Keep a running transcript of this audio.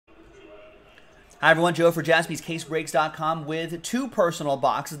Hi everyone, Joe for JaspysCaseBreaks.com with two personal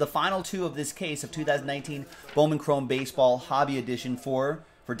boxes. The final two of this case of 2019 Bowman Chrome Baseball Hobby Edition for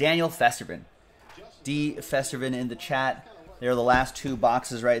Daniel Festervin. D. Festervin in the chat. There are the last two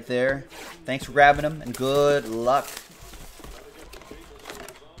boxes right there. Thanks for grabbing them and good luck.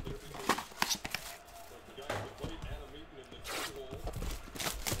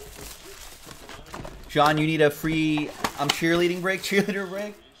 John, you need a free cheerleader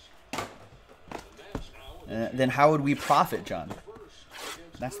break? Then how would we profit, John?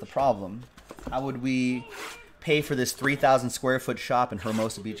 That's the problem. How would we pay for this 3,000 square foot shop in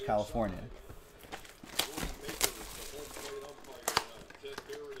Hermosa Beach, California?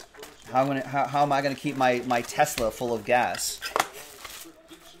 How am I going to keep my Tesla full of gas?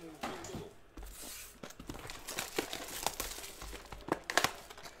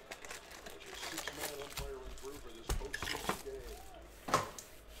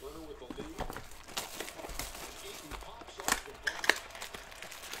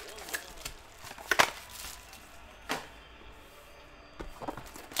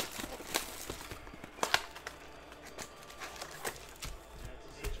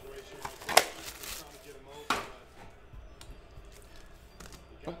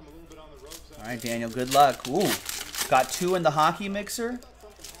 All right, Daniel, good luck. Ooh, got two in the hockey mixer.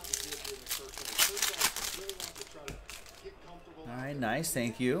 All right, nice,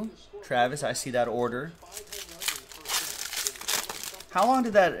 thank you. Travis, I see that order. How long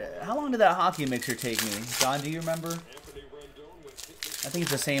did that hockey mixer take me? John, do you remember? I think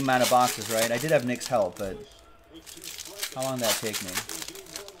it's the same amount of boxes, right? I did have Nick's help, but how long did that take me?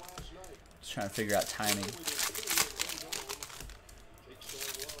 Just trying to figure out timing.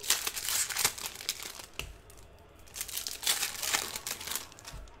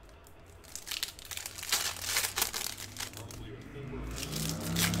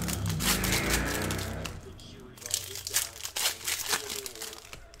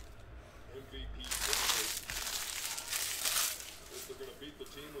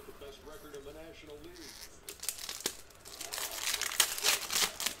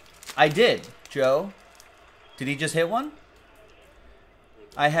 I did, Joe. Did he just hit one?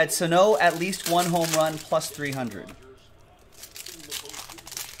 I had Sano at least one home run plus 300.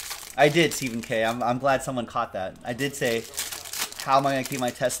 I did, Stephen K. I'm glad someone caught that. I did say, how am I going to keep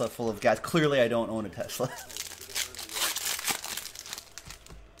my Tesla full of gas? Clearly, I don't own a Tesla.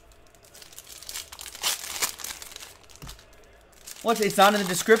 What? It's not in the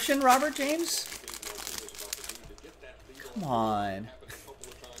description, Robert James? Come on.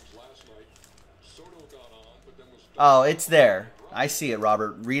 Oh, it's there. I see it,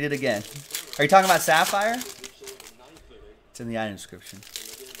 Robert. Read it again. Are you talking about Sapphire? It's in the item description.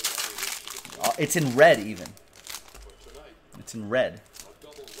 Oh, it's in red, even. It's in red.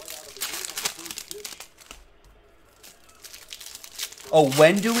 Oh,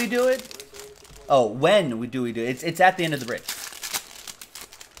 when do we do it? Oh, when do we do it? It's at the end of the break.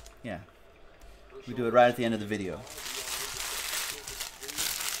 Yeah. We do it right at the end of the video.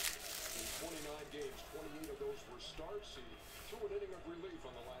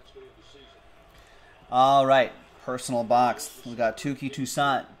 All right, personal box. We got Tuki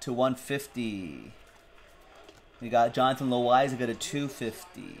Toussaint to 150. We got Jonathan Loaizaga to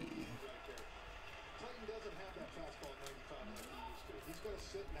 250.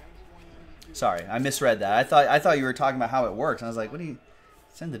 Sorry, I misread that. I thought you were talking about how it works. And I was like, what do you?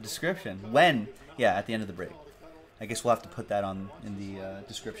 It's in the description. When? Yeah, at the end of the break. I guess we'll have to put that on in the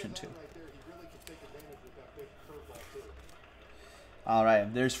description too. All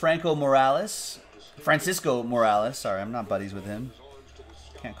right, there's Francisco Morales. Sorry, I'm not buddies with him.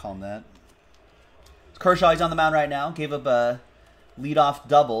 Can't call him that. Kershaw, he's on the mound right now. Gave up a leadoff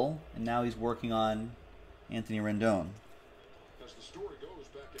double, and now he's working on Anthony Rendon.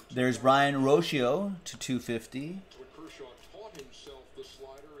 There's Brian Rocio to 250.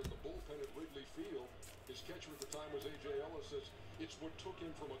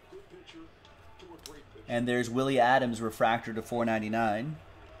 And there's Willie Adams refractor to 499.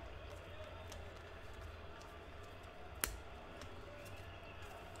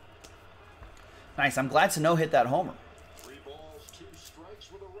 Nice. I'm glad Sano hit that homer.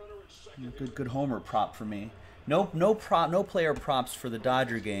 Good homer prop for me. No player props for the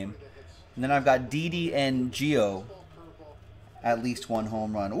Dodger game. And then I've got Didi and Gio at least one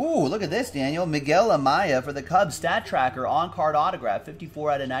home run. Ooh, look at this, Daniel. Miguel Amaya for the Cubs stat tracker on card autograph,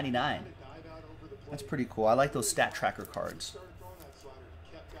 54 out of 99. That's pretty cool. I like those stat tracker cards.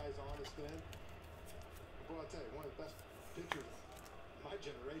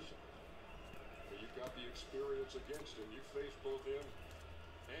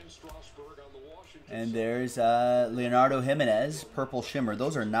 And there's Leonardo Jimenez, Purple Shimmer.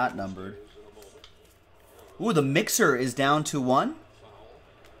 Those are not numbered. Ooh, the mixer is down to 1.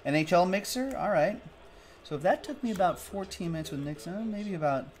 NHL mixer? All right. So if that took me about 14 minutes with Nixon, maybe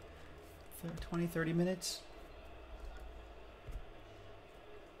about 20, 30 minutes.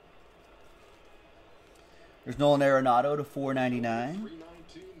 There's Nolan Arenado to 499.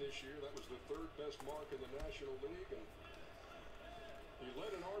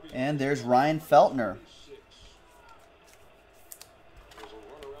 And there's Ryan Feltner.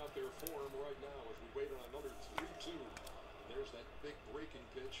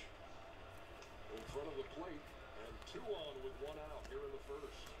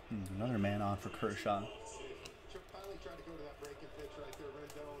 Another man on for Kershaw.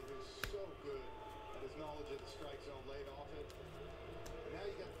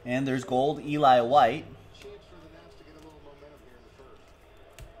 And there's gold Eli White.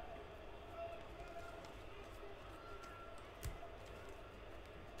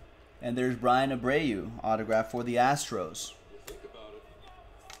 And there's Brian Abreu, autograph for the Astros.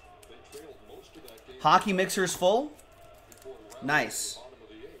 Hockey mixer's full. Nice.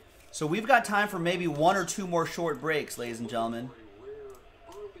 So we've got time for maybe 1 or 2 more short breaks, ladies and gentlemen.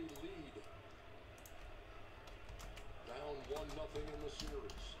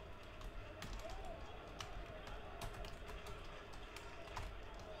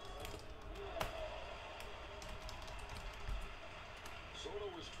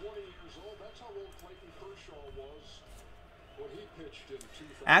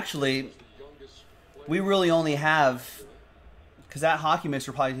 Actually, we really only have, because that hockey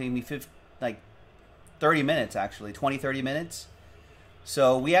mixer probably taking me 30 minutes, actually, 20, 30 minutes.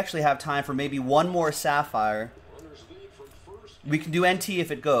 So we actually have time for maybe 1 more Sapphire. We can do NT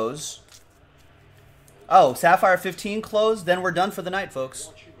if it goes. Oh, Sapphire 15 closed, then we're done for the night,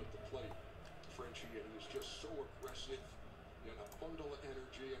 folks.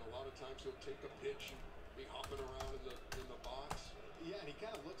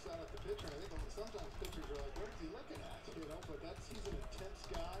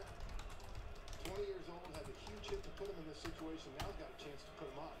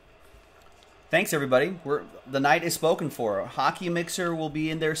 Thanks, everybody. The night is spoken for. Hockey mixer will be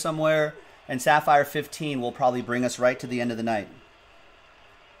in there somewhere, and Sapphire 15 will probably bring us right to the end of the night.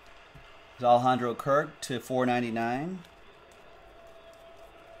 There's Alejandro Kirk to 499.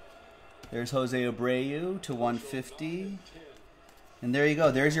 There's Jose Abreu to 150. And there you go.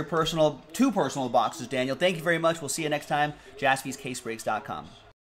 There's your 2 personal boxes, Daniel. Thank you very much. We'll see you next time. JaspysCaseBreaks.com.